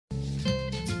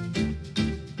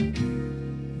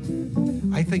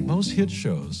I think most hit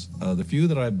shows, the few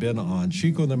that I've been on,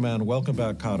 Chico and the Man, Welcome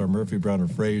Back, Kotter, Murphy, Brown, and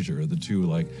Frasier, are the two,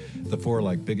 the four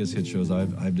biggest hit shows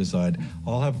I've decided,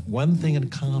 all have one thing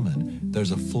in common. There's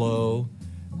a flow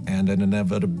and an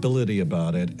inevitability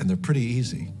about it, and they're pretty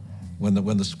easy. When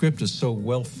the script is so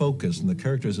well focused and the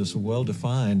characters are so well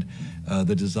defined,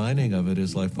 the designing of it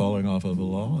is like falling off of a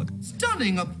log.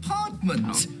 Stunning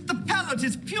apartment. The palette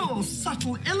is pure,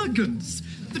 subtle elegance.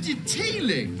 The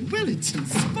detailing, well, it's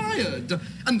inspired.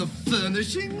 And the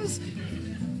furnishings?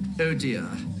 Oh, dear.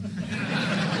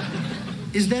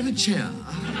 Is there a chair?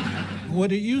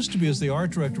 What it used to be is the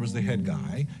art director was the head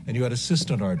guy, and you had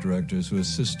assistant art directors who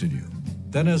assisted you.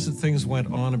 Then as things went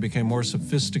on and became more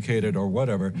sophisticated or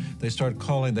whatever, they started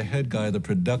calling the head guy the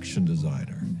production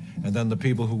designer. And then the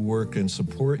people who work and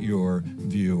support your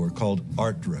view are called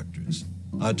art directors.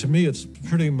 To me, it's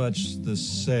pretty much the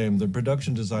same. The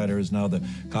production designer is now the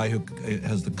guy who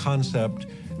has the concept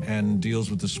and deals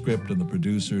with the script and the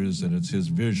producers, and it's his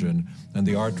vision. And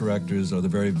the art directors are the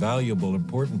very valuable,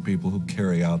 important people who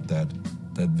carry out that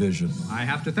vision. I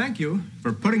have to thank you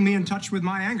for putting me in touch with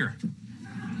my anger.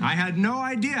 I had no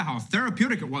idea how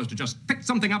therapeutic it was to just pick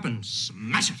something up and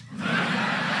smash it.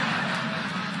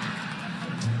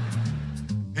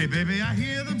 Hey, baby, I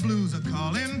hear the blues are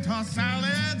calling, tossed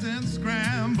salads and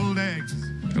scrambled eggs.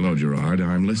 Hello, Gerard.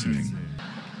 I'm listening.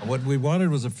 What we wanted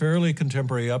was a fairly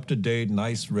contemporary, up-to-date,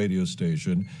 nice radio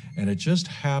station, and it just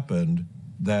happened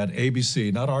that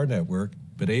ABC, not our network,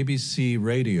 but ABC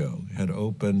Radio had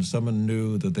opened, someone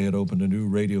knew that they had opened a new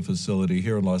radio facility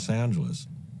here in Los Angeles.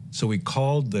 So we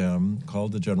called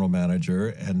the general manager,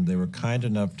 and they were kind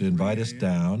enough to invite us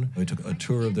down. We took a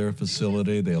tour of their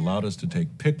facility. They allowed us to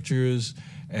take pictures,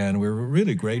 and we were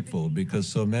really grateful because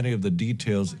so many of the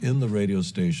details in the radio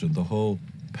station, the whole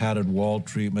padded wall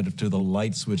treatment to the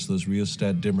light switch, those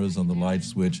rheostat dimmers on the light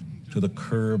switch, to the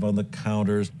curve on the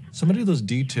counters. So many of those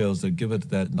details that give it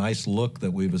that nice look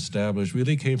that we've established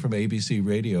really came from ABC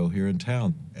Radio here in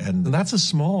town. And that's a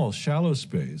small, shallow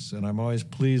space. And I'm always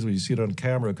pleased when you see it on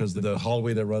camera because the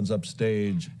hallway that runs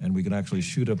upstage and we can actually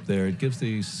shoot up there, it gives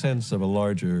the sense of a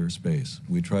larger space.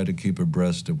 We try to keep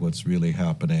abreast of what's really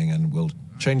happening, and we'll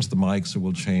change the mics or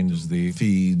we'll change the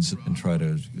feeds and try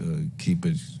to keep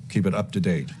it up to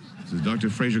date. This is Dr.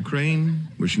 Frasier Crane,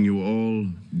 wishing you all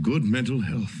good mental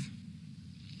health.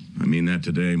 I mean that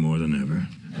today more than ever.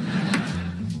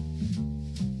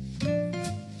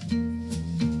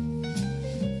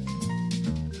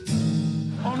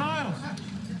 Oh, Niles.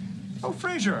 Oh,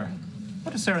 Frasier.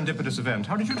 What a serendipitous event.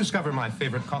 How did you discover my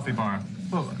favorite coffee bar?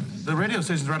 Well, the radio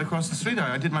station's right across the street.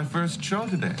 I did my first show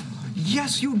today.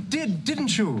 Yes, you did,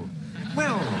 didn't you?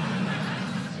 Well,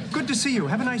 good to see you.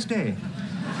 Have a nice day.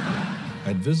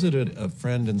 I'd visited a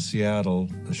friend in Seattle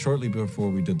shortly before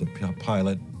we did the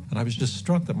pilot, and I was just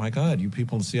struck that, my God, you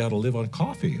people in Seattle live on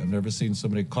coffee. I've never seen so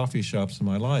many coffee shops in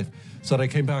my life. So I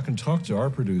came back and talked to our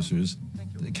producers.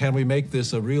 Can we make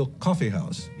this a real coffee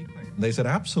house? And they said,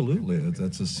 absolutely.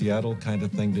 That's a Seattle kind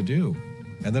of thing to do.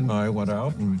 And then I went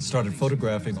out and started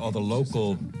photographing all the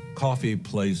local coffee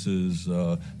places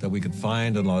that we could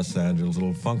find in Los Angeles,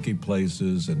 little funky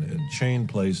places and chain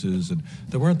places. And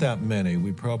there weren't that many.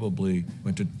 We probably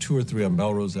went to 2 or 3 on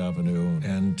Melrose Avenue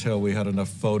until we had enough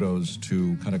photos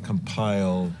to kind of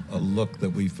compile a look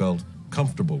that we felt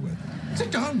comfortable with.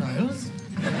 Sit down, Niles.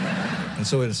 And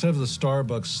so instead of the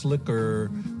Starbucks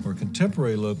slicker or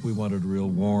contemporary look, we wanted a real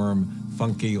warm,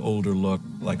 funky, older look,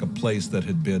 like a place that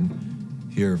had been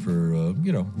here for,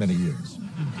 many years.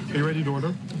 Are you ready to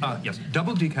order? Yes.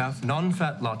 Double decaf,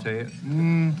 non-fat latte,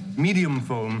 medium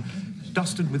foam,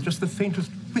 dusted with just the faintest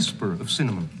whisper of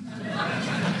cinnamon.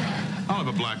 I'll have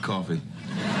a black coffee.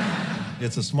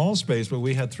 It's a small space, but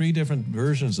we had 3 different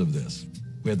versions of this.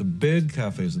 We had the big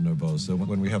cafes in Nervosa,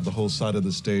 when we have the whole side of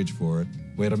the stage for it.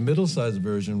 We had a middle-sized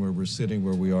version where we're sitting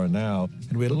where we are now,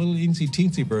 and we had a little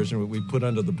eensy-teensy version that we put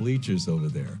under the bleachers over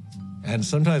there. And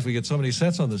sometimes we get so many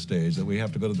sets on the stage that we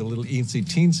have to go to the little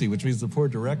eensy-teensy, which means the poor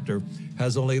director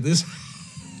has only this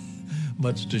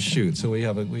much to shoot. So we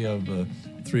have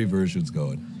 3 versions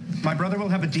going. My brother will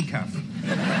have a decaf.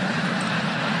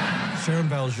 Sharon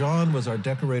Valjean was our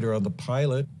decorator on the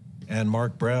pilot, and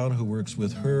Mark Brown, who works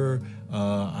with her,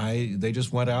 they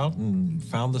just went out and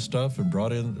found the stuff and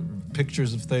brought in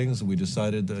pictures of things, and we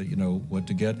decided, what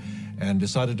to get, and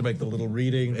decided to make the little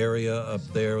reading area up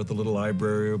there with the little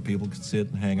library where people could sit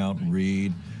and hang out and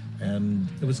read. And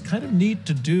it was kind of neat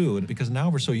to do, because now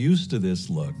we're so used to this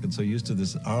look and so used to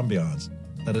this ambiance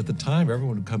that at the time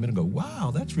everyone would come in and go,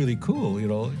 wow, that's really cool,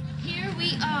 Here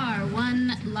we are,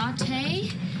 1 latte,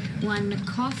 1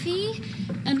 coffee,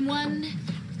 and 1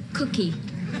 cookie.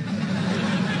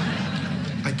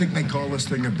 I I think they call this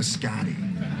thing a biscotti.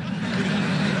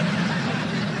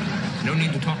 No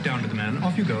need to talk down to the man.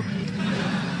 Off you go.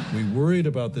 We worried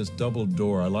about this double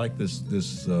door. I like this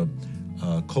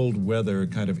cold weather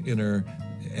kind of inner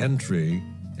entry,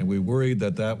 and we worried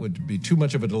that that would be too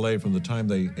much of a delay from the time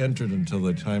they entered until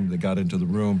the time they got into the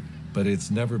room, but it's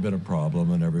never been a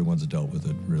problem, and everyone's dealt with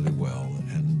it really well,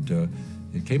 and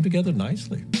it came together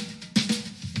nicely.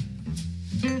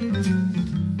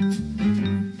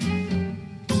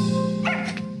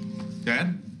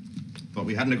 Dad, thought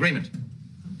we had an agreement.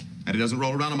 And he doesn't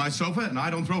roll around on my sofa, and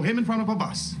I don't throw him in front of a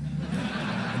bus.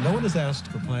 No one has asked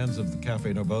for plans of the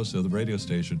Cafe Nervoso, the radio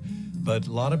station, but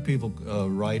a lot of people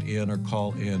write in or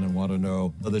call in and want to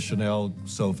know the Chanel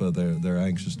sofa. They're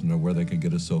anxious to know where they can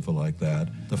get a sofa like that.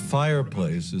 The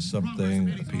fireplace is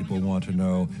something people want to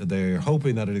know. They're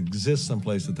hoping that it exists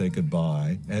someplace that they could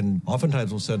buy, and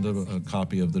oftentimes we'll send a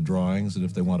copy of the drawings, and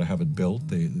if they want to have it built,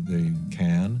 they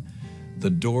can. The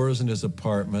doors in his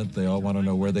apartment, they all want to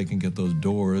know where they can get those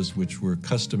doors, which were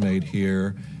custom-made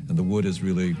here, and the wood is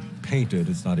really painted.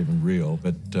 It's not even real.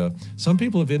 But some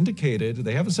people have indicated,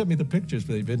 they haven't sent me the pictures,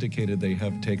 but they've indicated they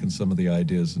have taken some of the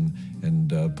ideas and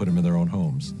put them in their own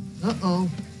homes. Uh-oh.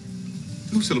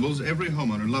 2 syllables every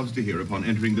homeowner loves to hear upon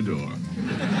entering the door.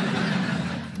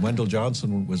 Wendell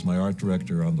Johnson was my art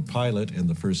director on the pilot in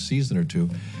the first season or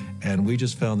two, and we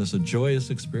just found this a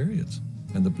joyous experience.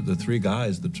 And the 3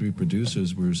 guys, the 3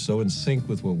 producers, were so in sync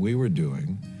with what we were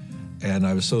doing. And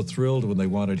I was so thrilled when they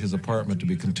wanted his apartment to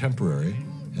be contemporary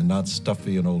and not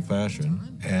stuffy and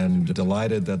old-fashioned, and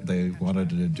delighted that they wanted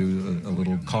to do a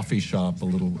little coffee shop, a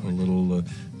little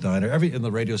diner. In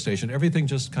the radio station, everything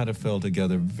just kind of fell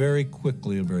together very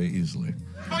quickly and very easily.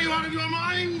 Are you out of your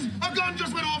mind? A gun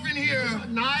just went off in here.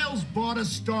 Niles bought a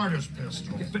starter's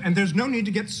pistol. And there's no need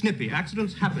to get snippy.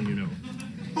 Accidents happen, you know.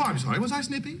 Oh, I'm sorry. Was I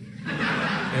snippy?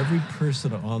 Every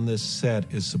person on this set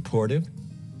is supportive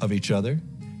of each other.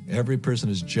 Every person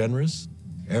is generous.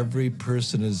 Every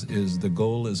person the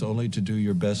goal is only to do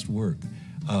your best work.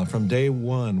 From day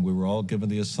one, we were all given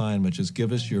the assignment, just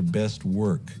give us your best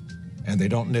work. And they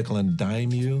don't nickel and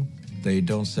dime you. They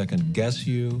don't second guess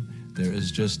you. There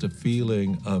is just a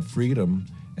feeling of freedom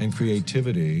and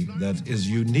creativity that is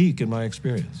unique in my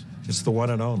experience. It's the one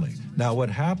and only. Now, what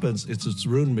happens is it's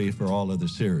ruined me for all other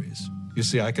series. You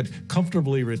see, I could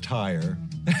comfortably retire,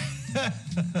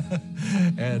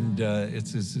 and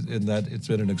it's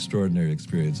been an extraordinary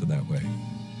experience in that way.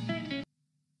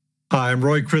 Hi, I'm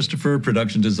Roy Christopher,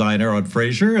 production designer on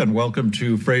Frasier, and welcome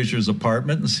to Frasier's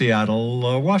apartment in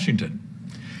Seattle, Washington.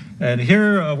 And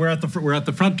here we're at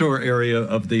the front door area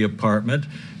of the apartment,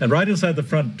 and right inside the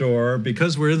front door,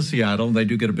 because we're in Seattle and they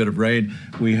do get a bit of rain,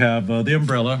 we have the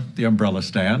umbrella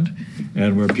stand,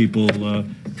 and where people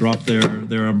drop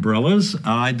their umbrellas.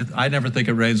 I never think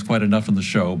it rains quite enough in the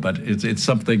show, but it's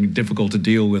something difficult to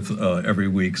deal with every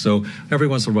week. So every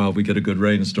once in a while we get a good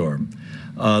rainstorm.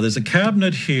 There's a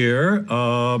cabinet here,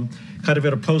 kind of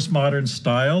in a postmodern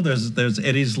style. There's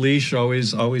Eddie's leash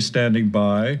always standing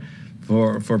by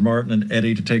for Martin and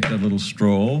Eddie to take that little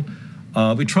stroll.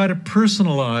 We try to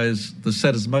personalize the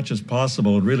set as much as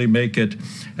possible and really make it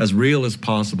as real as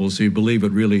possible, so you believe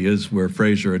it really is where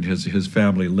Frasier and his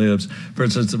family lives. For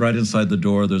instance, right inside the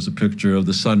door, there's a picture of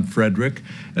the son Frederick,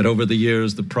 and over the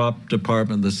years, the prop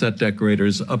department, the set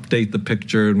decorators update the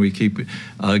picture, and we keep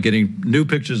getting new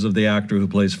pictures of the actor who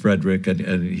plays Frederick,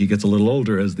 and he gets a little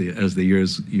older as the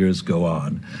years go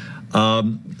on.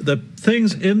 The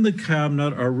things in the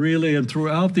cabinet are really, and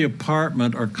throughout the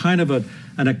apartment, are kind of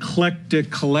an eclectic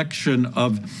collection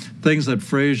of things that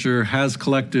Frasier has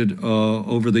collected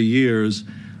over the years.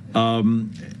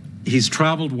 He's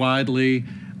traveled widely.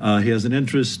 He has an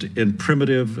interest in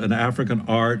primitive and African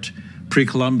art,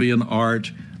 pre-Columbian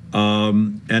art,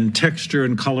 and texture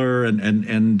and color,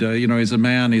 and you know, he's a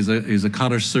man. He's a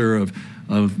connoisseur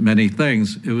of many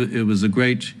things. It was a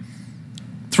great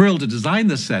thrill to design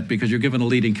this set because you're given a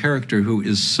leading character who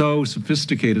is so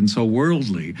sophisticated and so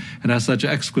worldly and has such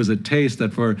exquisite taste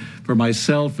that for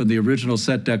myself and the original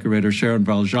set decorator Sharon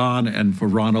Valjean, and for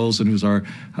Ron Olson, who's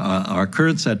our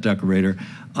current set decorator,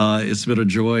 it's been a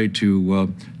joy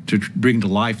to bring to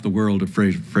life the world of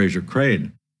Frasier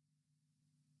Crane.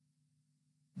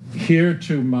 Here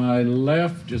to my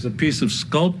left is a piece of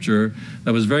sculpture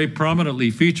that was very prominently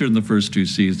featured in the first 2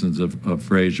 seasons of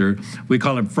Frasier. We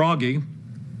call him Froggy.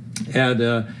 And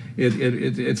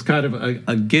it's kind of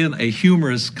again a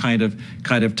humorous kind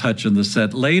of touch in the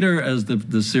set. Later, as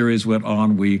the series went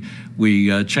on, we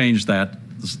changed that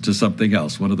to something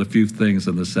else. One of the few things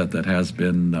in the set that has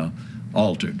been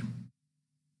altered.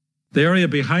 The area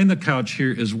behind the couch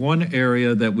here is one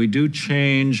area that we do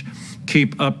change,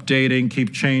 keep updating,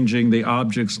 keep changing the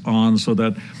objects on so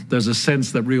that there's a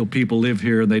sense that real people live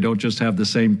here and they don't just have the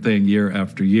same thing year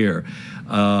after year.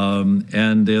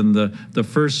 And in the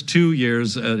first 2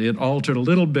 years, it altered a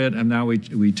little bit, and now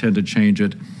we tend to change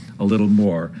it a little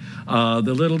more.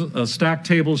 The little stack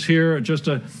tables here are just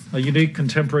a unique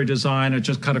contemporary design. It's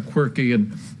just kind of quirky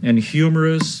and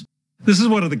humorous. This is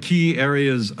one of the key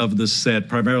areas of the set,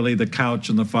 primarily the couch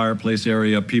and the fireplace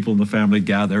area. People in the family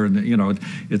gather, and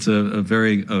it's a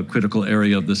very critical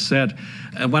area of the set.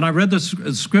 And when I read the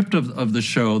script of the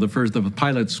show, the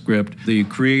pilot script, the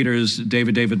creators,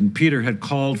 David, and Peter, had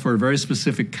called for a very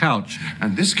specific couch.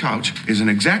 And this couch is an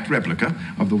exact replica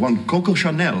of the one Coco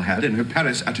Chanel had in her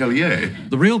Paris atelier.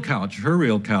 The real couch, her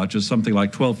real couch, is something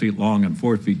like 12 feet long and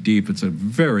 4 feet deep. It's a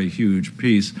very huge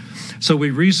piece. So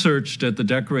we researched it, the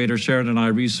decorator, Sharon and I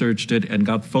researched it and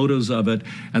got photos of it,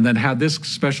 and then had this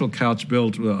special couch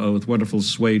built with wonderful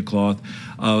suede cloth,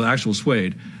 actual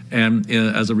suede, and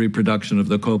as a reproduction of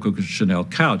the Coco Chanel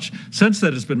couch. Since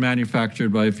then, it's been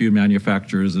manufactured by a few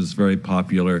manufacturers. It's a very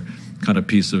popular kind of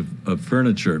piece of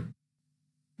furniture.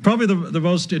 Probably the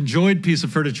most enjoyed piece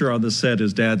of furniture on the set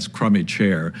is Dad's crummy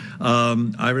chair.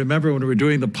 I remember when we were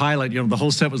doing the pilot, the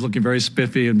whole set was looking very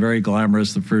spiffy and very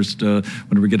glamorous the first, when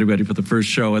we were getting ready for the first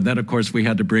show. And then, of course, we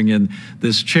had to bring in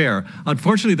this chair.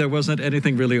 Unfortunately, there wasn't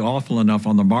anything really awful enough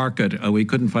on the market. We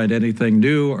couldn't find anything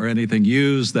new or anything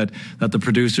used that the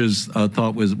producers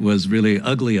thought was really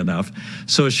ugly enough.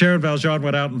 So Sharon Valjean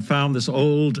went out and found this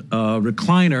old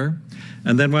recliner,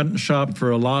 and then went and shopped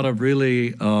for a lot of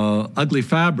really ugly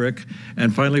fabric,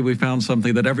 and finally we found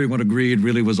something that everyone agreed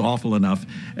really was awful enough,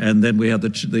 and then we had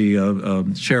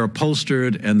the chair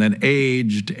upholstered and then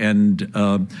aged and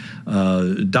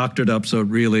doctored up so it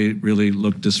really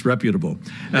looked disreputable.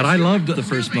 And I loved the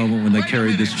first moment when they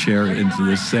carried this chair into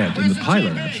the set, in the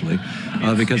pilot actually,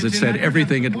 because it said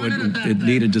everything it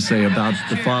needed to say about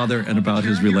the father and about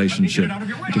his relationship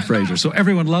to Frasier. So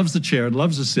everyone loves the chair and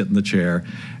loves to sit in the chair,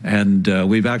 and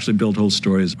we've actually built whole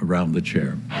stories around the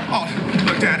chair. Oh,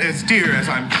 look, Dad, as dear as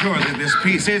I'm sure that this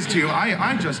piece is to you,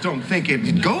 I just don't think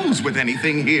it goes with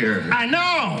anything here. I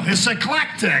know, it's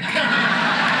eclectic.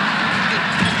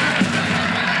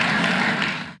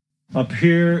 Up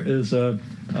here is a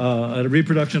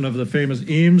reproduction of the famous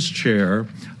Eames chair.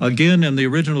 Again, in the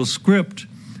original script,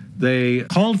 they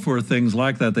called for things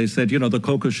like that. They said, the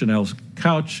Coco Chanel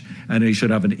couch, and he should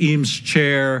have an Eames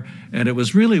chair. And it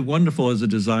was really wonderful as a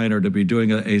designer to be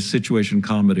doing a situation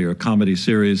comedy or comedy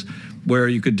series where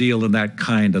you could deal in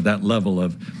that level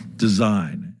of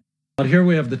design. Out here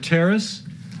we have the terrace.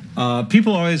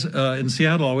 People always, in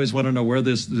Seattle, always want to know where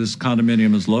this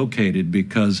condominium is located,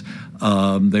 because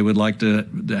they would like to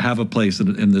have a place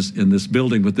in this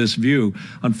building with this view.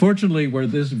 Unfortunately, where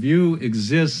this view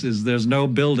exists is there's no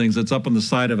buildings. It's up on the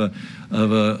side of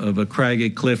a craggy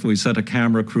cliff. We sent a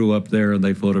camera crew up there and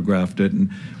they photographed it. And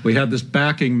we had this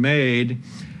backing made,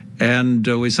 and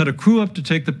we sent a crew up to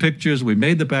take the pictures. We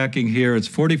made the backing here. It's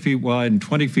 40 feet wide and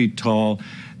 20 feet tall.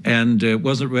 And it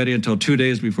wasn't ready until 2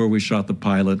 days before we shot the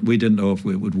pilot. We didn't know if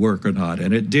it would work or not,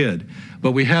 and it did.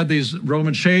 But we had these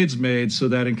Roman shades made so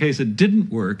that in case it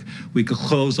didn't work, we could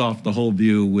close off the whole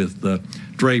view with the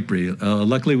drapery.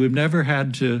 Luckily, we've never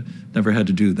had to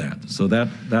do that. So that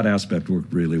aspect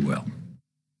worked really well.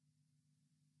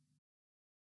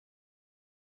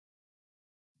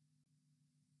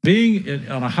 Being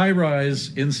on a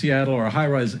high-rise in Seattle or a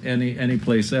high-rise any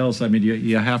place else, I mean,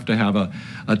 you have to have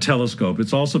a telescope.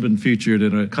 It's also been featured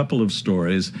in a couple of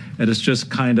stories, and it's just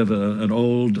kind of an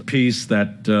old piece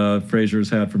that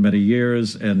Frasier's had for many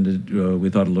years, and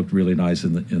we thought it looked really nice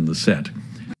in the set.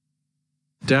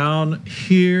 Down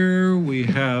here we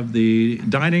have the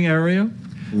dining area,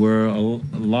 where a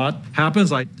lot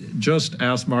happens. I just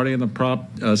asked Marty in the prop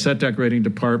set decorating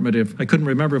department if I couldn't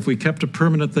remember if we kept a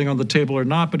permanent thing on the table or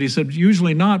not, but he said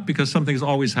usually not, because something's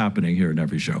always happening here in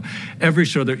every show. Every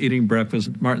show they're eating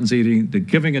breakfast, Martin's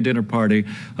giving a dinner party,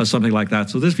 something like that.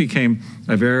 So this became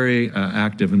a very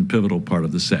active and pivotal part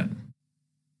of the set.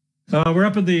 We're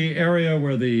up in the area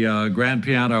where the grand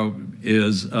piano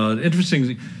is.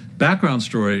 Interesting background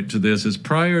story to this is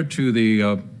prior to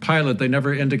the pilot, they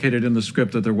never indicated in the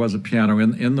script that there was a piano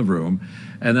in the room.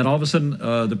 And then all of a sudden,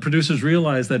 the producers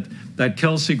realized that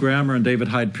Kelsey Grammer and David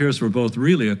Hyde Pierce were both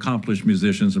really accomplished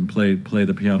musicians and play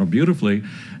the piano beautifully.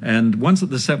 And once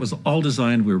the set was all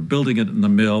designed, we were building it in the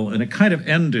mill, and it kind of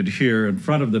ended here in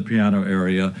front of the piano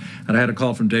area. And I had a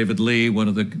call from David Lee, one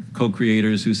of the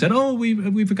co-creators, who said, "Oh,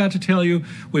 we forgot to tell you,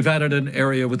 we've added an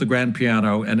area with the grand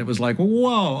piano." And it was like,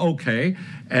 whoa, okay.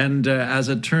 And as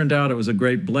it turned out, it was a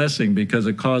great blessing, because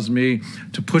it caused caused me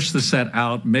to push the set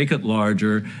out, make it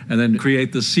larger, and then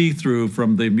create the see-through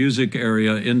from the music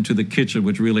area into the kitchen,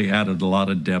 which really added a lot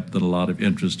of depth and a lot of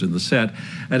interest in the set.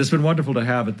 And it's been wonderful to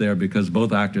have it there because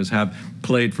both actors have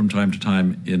played from time to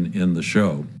time in the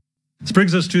show. This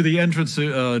brings us to the entrance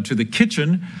to the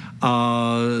kitchen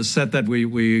set that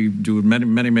we do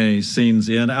many scenes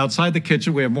in. Outside the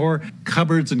kitchen, we have more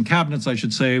cupboards and cabinets, I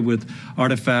should say, with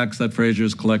artifacts that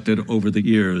Frasier's collected over the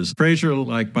years. Frasier,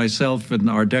 like myself and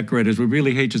our decorators, we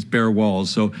really hate just bare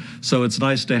walls. So it's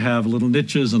nice to have little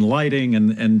niches and lighting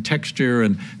and texture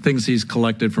and things he's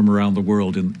collected from around the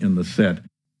world in the set.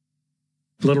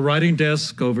 A little writing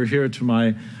desk over here to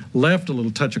my left, a little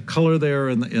touch of color there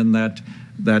in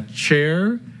that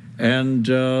chair. And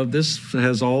this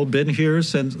has all been here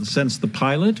since the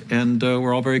pilot, and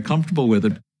we're all very comfortable with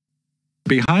it.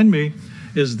 Behind me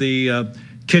is the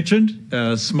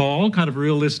kitchen, small, kind of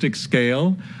realistic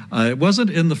scale. It wasn't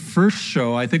in the first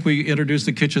show. I think we introduced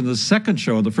the kitchen in the second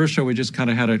show. In the first show, we just kind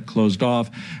of had it closed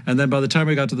off. And then by the time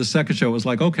we got to the second show, it was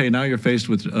like, okay, now you're faced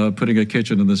with putting a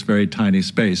kitchen in this very tiny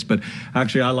space. But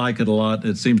actually, I like it a lot.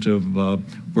 It seems to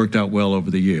have worked out well over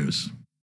the years.